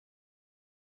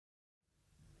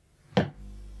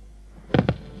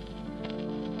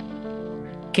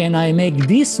can I make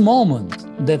this moment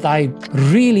that I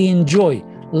really enjoy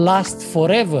last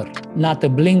forever, not a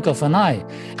blink of an eye?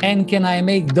 And can I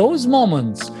make those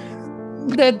moments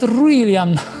that really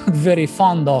I'm not very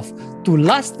fond of to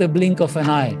last a blink of an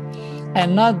eye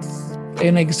and not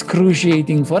an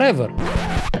excruciating forever?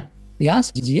 The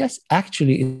answer is yes,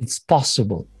 actually it's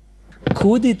possible.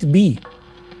 Could it be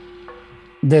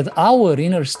that our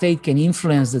inner state can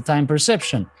influence the time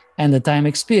perception and the time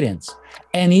experience?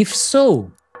 And if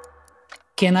so,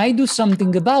 can I do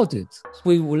something about it?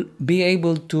 We will be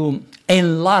able to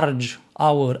enlarge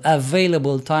our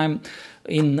available time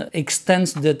in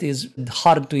extents that is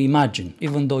hard to imagine,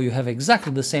 even though you have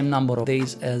exactly the same number of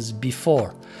days as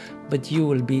before, but you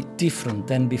will be different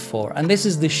than before. And this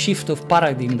is the shift of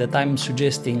paradigm that I'm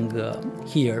suggesting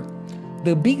here.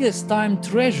 The biggest time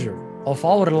treasure of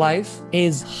our life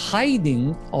is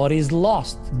hiding or is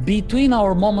lost between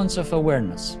our moments of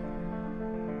awareness.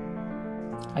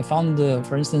 I found,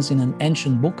 for instance, in an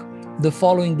ancient book, the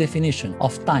following definition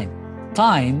of time.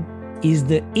 Time is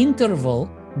the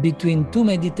interval between two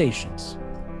meditations.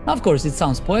 Now, of course, it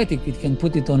sounds poetic. It can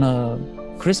put it on a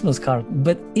Christmas card,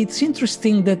 but it's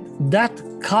interesting that that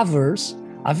covers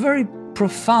a very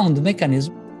profound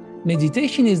mechanism.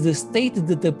 Meditation is the state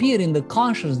that appears in the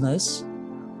consciousness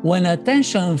when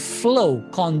attention flows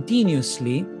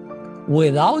continuously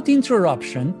without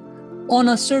interruption on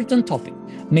a certain topic.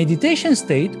 Meditation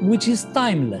state, which is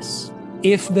timeless.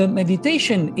 If the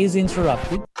meditation is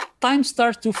interrupted, time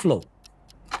starts to flow.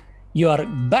 You are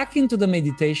back into the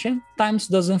meditation, time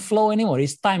doesn't flow anymore,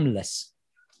 it's timeless.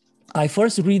 I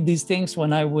first read these things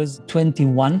when I was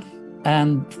 21,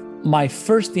 and my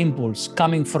first impulse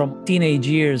coming from teenage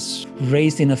years,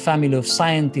 raised in a family of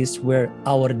scientists where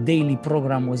our daily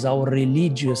program was our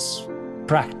religious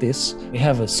practice. We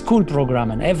have a school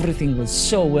program and everything was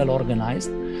so well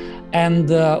organized. And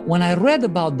when I read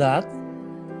about that,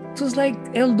 it was like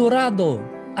El Dorado.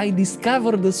 I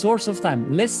discovered the source of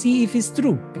time. Let's see if it's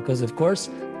true. Because of course,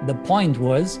 the point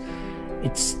was,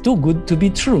 it's too good to be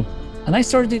true. And I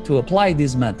started to apply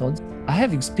these methods. I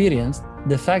have experienced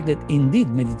the fact that indeed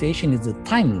meditation is a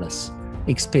timeless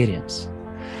experience.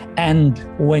 And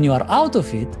when you are out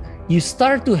of it, you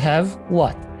start to have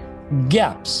what?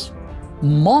 Gaps,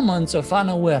 moments of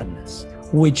unawareness,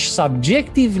 which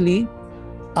subjectively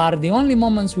are the only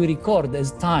moments we record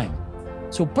as time.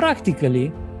 So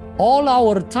practically, all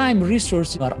our time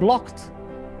resources are blocked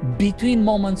between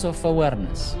moments of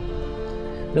awareness.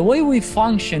 The way we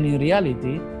function in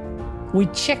reality, we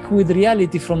check with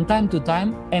reality from time to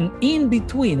time, and in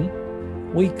between,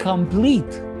 we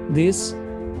complete this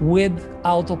with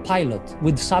autopilot,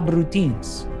 with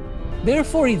subroutines.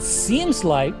 Therefore, it seems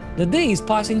like the day is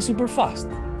passing super fast.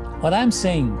 What I'm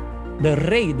saying,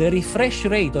 the refresh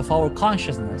rate of our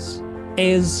consciousness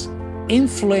is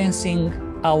influencing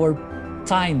our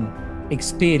time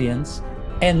experience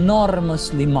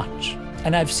enormously much.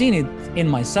 And I've seen it in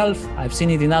myself, I've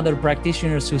seen it in other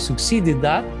practitioners who succeeded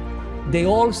that. They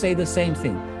all say the same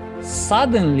thing.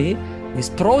 Suddenly, this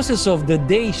process of the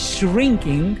day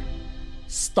shrinking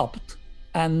stopped,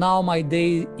 and now my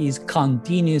day is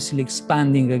continuously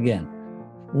expanding again.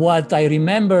 What I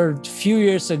remembered a few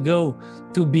years ago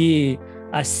to be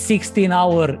a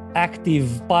 16-hour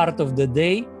active part of the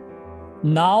day,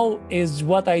 now is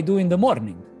what I do in the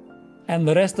morning. And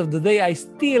the rest of the day, I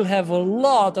still have a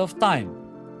lot of time.